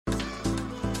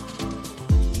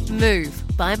Move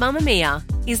by Mamamia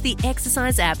is the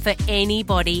exercise app for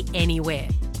anybody, anywhere.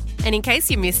 And in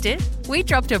case you missed it, we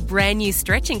dropped a brand new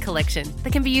stretching collection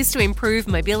that can be used to improve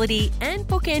mobility and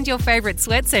bookend your favourite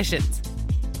sweat sessions.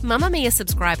 Mamamia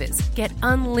subscribers get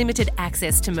unlimited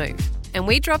access to Move, and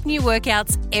we drop new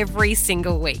workouts every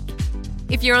single week.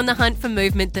 If you're on the hunt for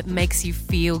movement that makes you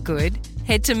feel good,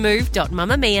 head to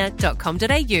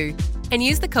move.mamamia.com.au and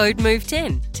use the code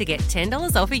MOVE10 to get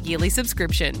 $10 off a yearly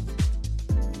subscription.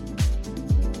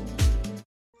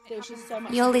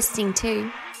 You're listening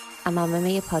to a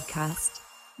Mamamia podcast.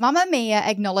 Mamamia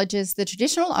acknowledges the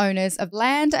traditional owners of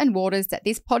land and waters that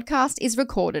this podcast is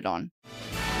recorded on.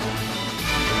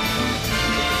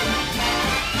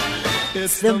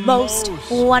 It's the most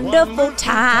wonderful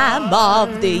time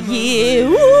of the year.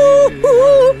 Ooh,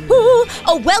 ooh, ooh.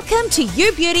 Oh, welcome to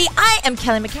You Beauty. I am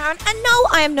Kelly McCarran, and no,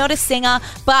 I am not a singer,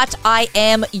 but I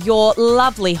am your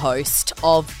lovely host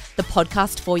of the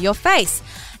podcast For Your Face.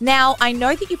 Now, I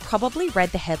know that you probably read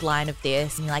the headline of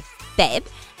this and you're like, babe,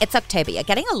 it's October. You're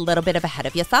getting a little bit of ahead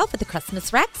of yourself with the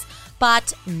Christmas racks.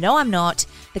 But no, I'm not.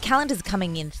 The calendars are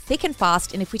coming in thick and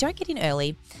fast, and if we don't get in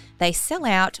early, they sell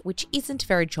out, which isn't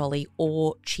very jolly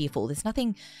or cheerful. There's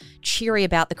nothing cheery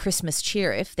about the Christmas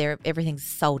cheer if everything's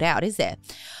sold out, is there?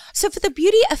 So for the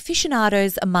beauty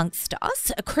aficionados amongst us,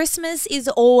 Christmas is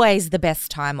always the best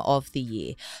time of the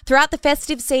year. Throughout the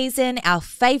festive season, our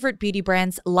favourite beauty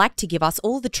brands like to give us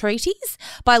all the treaties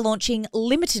by launching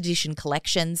limited edition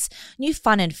collections, new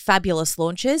fun and fabulous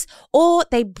launches, or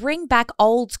they bring back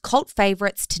old cult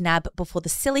favourites to nab before the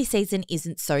silly season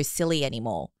isn't so silly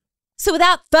anymore. So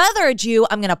without further ado,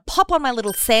 I'm going to pop on my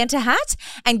little Santa hat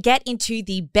and get into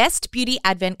the best beauty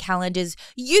advent calendars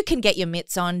you can get your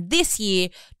mitts on this year,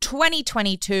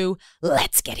 2022.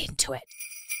 Let's get into it.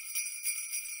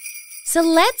 So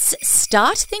let's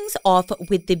start things off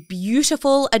with the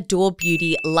beautiful Adore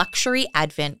Beauty Luxury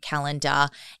Advent Calendar.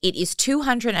 It is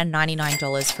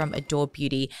 $299 from Adore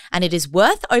Beauty, and it is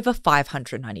worth over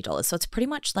 $590. So it's pretty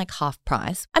much like half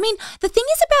price. I mean, the thing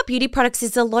is about beauty products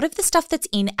is a lot of the stuff that's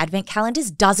in Advent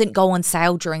calendars doesn't go on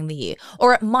sale during the year,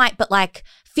 or it might, but like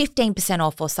 15%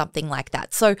 off or something like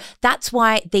that. So that's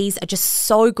why these are just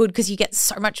so good, because you get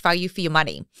so much value for your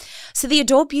money. So the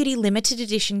Adore Beauty limited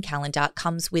edition calendar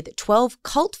comes with 12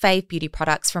 cult fave beauty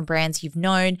products from brands you've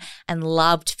known and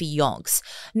loved for yonks.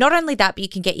 Not only that, but you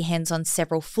can get your hands on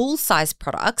several full-size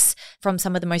products from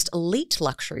some of the most elite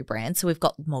luxury brands. So we've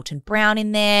got Molton Brown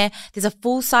in there. There's a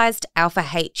full-sized Alpha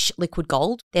H liquid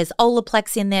gold. There's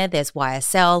Olaplex in there. There's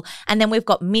YSL. And then we've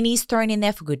got minis thrown in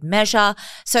there for good measure.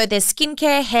 So there's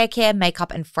skincare, hair care,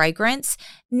 makeup, and fragrance.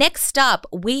 Next up,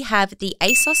 we have the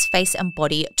ASOS Face and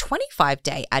Body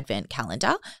 25-day Advent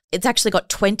Calendar. It's actually got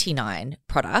 29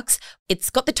 products. It's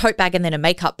got the tote bag and then a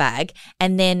makeup bag.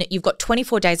 And then you've got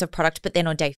 24 days of product, but then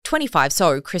on day 25,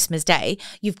 so Christmas Day,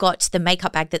 you've got the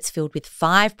makeup bag that's filled with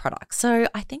 5 products. So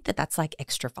I think that that's like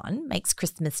extra fun. Makes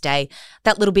Christmas Day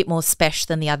that little bit more special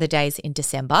than the other days in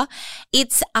December.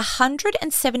 It's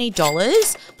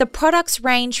 $170. The products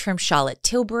range from Charlotte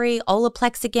Tilbury,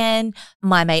 Olaplex again,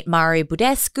 My Mate Mario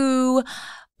Budescu,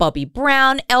 Bobbi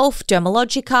Brown, Elf,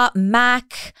 Dermalogica,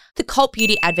 MAC. The Cult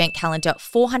Beauty Advent Calendar,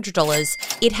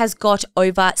 $400. It has got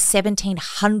over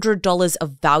 $1,700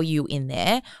 of value in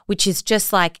there, which is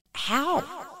just like, how?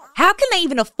 How can they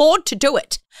even afford to do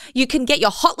it? You can get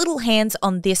your hot little hands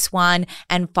on this one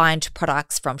and find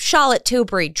products from Charlotte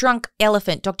Tilbury, Drunk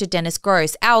Elephant, Dr. Dennis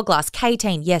Gross, Hourglass,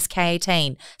 K18, yes,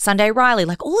 K18, Sunday Riley,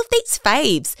 like all of these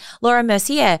faves, Laura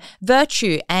Mercier,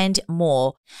 Virtue, and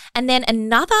more. And then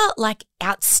another like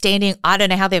outstanding, I don't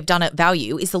know how they've done it,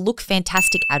 value is the Look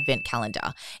Fantastic Advent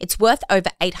Calendar. It's worth over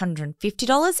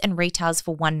 $850 and retails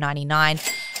for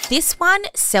 $199. This one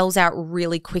sells out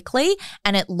really quickly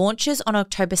and it launches on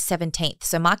October 17th.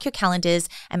 So mark your calendars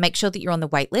and make sure that you're on the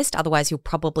wait list. Otherwise, you'll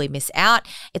probably miss out.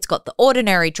 It's got The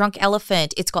Ordinary, Drunk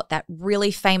Elephant. It's got that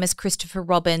really famous Christopher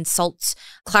Robin Salts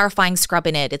Clarifying Scrub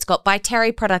in it. It's got By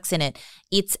Terry products in it.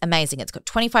 It's amazing. It's got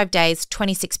 25 days,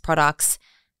 26 products.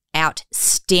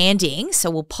 Outstanding. So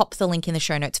we'll pop the link in the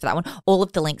show notes for that one. All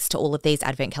of the links to all of these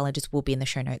advent calendars will be in the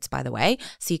show notes, by the way.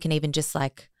 So you can even just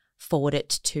like forward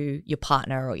it to your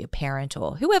partner or your parent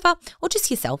or whoever, or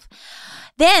just yourself.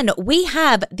 Then we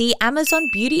have the Amazon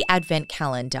Beauty Advent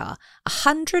Calendar,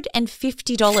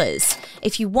 $150.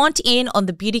 If you want in on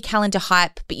the beauty calendar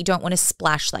hype, but you don't want to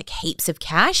splash like heaps of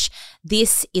cash,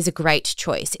 this is a great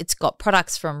choice. It's got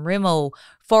products from Rimmel,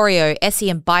 Foreo,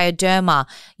 Essie, and Bioderma.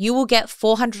 You will get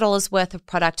 $400 worth of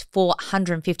product for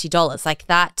 $150. Like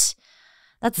that.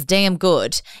 That's damn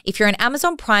good. If you're an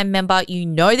Amazon Prime member, you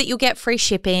know that you'll get free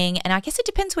shipping. And I guess it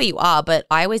depends where you are, but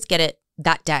I always get it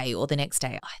that day or the next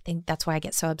day. I think that's why I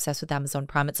get so obsessed with Amazon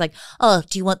Prime. It's like, oh,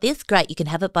 do you want this? Great, you can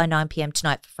have it by 9 p.m.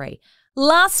 tonight for free.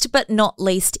 Last but not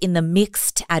least, in the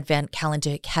mixed advent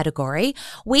calendar category,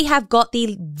 we have got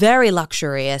the very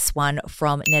luxurious one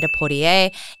from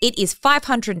Net-a-Porter. It is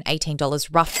 $518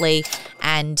 roughly,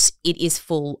 and it is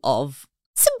full of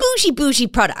some bougie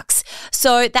products.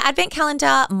 So the advent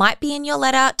calendar might be in your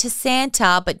letter to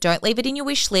Santa, but don't leave it in your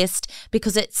wish list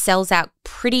because it sells out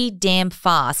pretty damn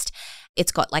fast.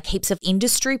 It's got like heaps of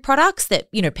industry products that,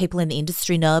 you know, people in the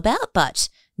industry know about, but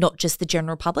not just the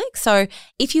general public. So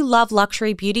if you love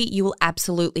luxury beauty, you will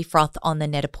absolutely froth on the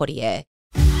Net-a-Porter.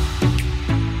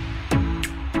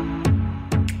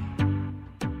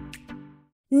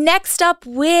 Next up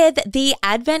with the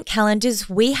advent calendars,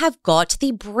 we have got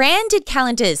the branded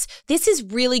calendars. This is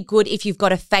really good if you've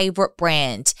got a favorite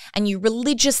brand and you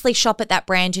religiously shop at that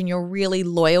brand and you're really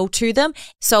loyal to them.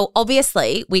 So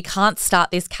obviously, we can't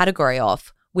start this category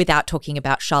off without talking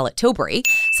about Charlotte Tilbury.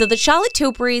 So the Charlotte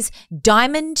Tilbury's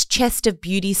Diamond Chest of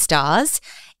Beauty Stars,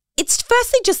 it's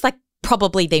firstly just like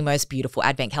probably the most beautiful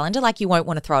advent calendar. Like you won't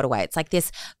want to throw it away. It's like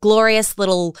this glorious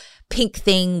little pink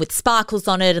thing with sparkles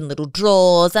on it and little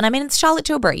drawers. And I mean, it's Charlotte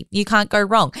Tilbury. You can't go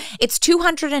wrong. It's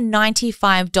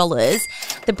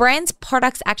 $295. The brand's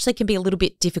products actually can be a little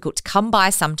bit difficult to come by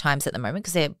sometimes at the moment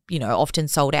because they're, you know, often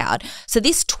sold out. So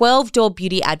this 12-door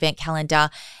beauty advent calendar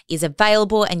is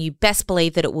available and you best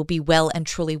believe that it will be well and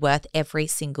truly worth every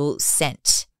single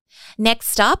cent.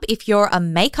 Next up, if you're a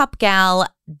makeup gal,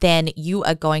 then you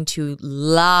are going to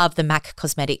love the MAC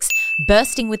Cosmetics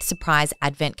Bursting with Surprise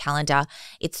Advent Calendar.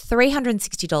 It's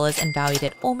 $360 and valued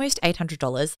at almost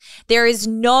 $800. There is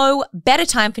no better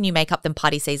time for new makeup than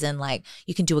party season. Like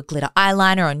you can do a glitter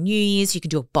eyeliner on New Year's, you can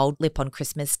do a bold lip on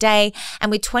Christmas Day.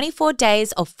 And with 24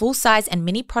 days of full size and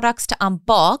mini products to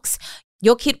unbox,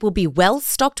 your kit will be well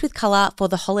stocked with colour for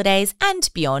the holidays and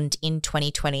beyond in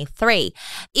 2023.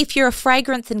 If you're a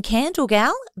fragrance and candle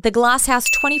gal, the Glass House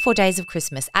 24 Days of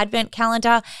Christmas Advent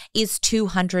Calendar is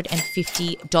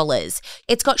 $250.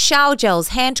 It's got shower gels,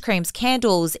 hand creams,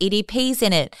 candles, EDPs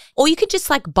in it. Or you could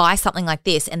just like buy something like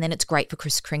this and then it's great for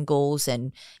Kris Kringles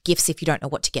and gifts if you don't know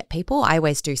what to get people. I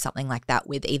always do something like that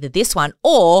with either this one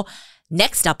or,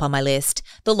 next up on my list,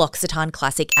 the L'Occitane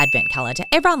Classic Advent Calendar.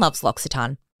 Everyone loves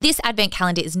L'Occitane. This advent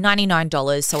calendar is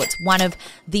 $99, so it's one of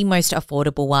the most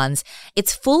affordable ones.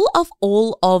 It's full of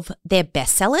all of their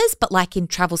bestsellers, but like in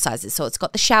travel sizes. So it's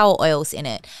got the shower oils in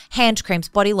it, hand creams,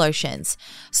 body lotions.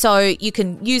 So you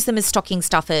can use them as stocking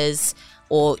stuffers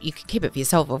or you can keep it for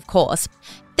yourself, of course.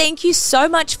 Thank you so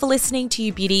much for listening to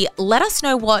You Beauty. Let us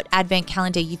know what advent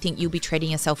calendar you think you'll be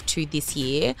treating yourself to this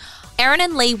year. Erin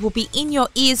and Lee will be in your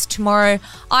ears tomorrow.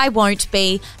 I won't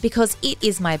be because it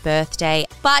is my birthday.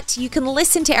 But you can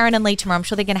listen to Erin and Lee tomorrow. I'm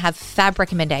sure they're going to have fab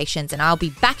recommendations and I'll be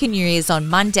back in your ears on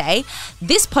Monday.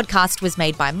 This podcast was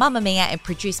made by Mamamia and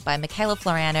produced by Michaela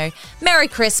Floriano. Merry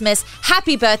Christmas.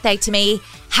 Happy birthday to me.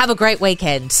 Have a great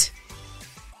weekend.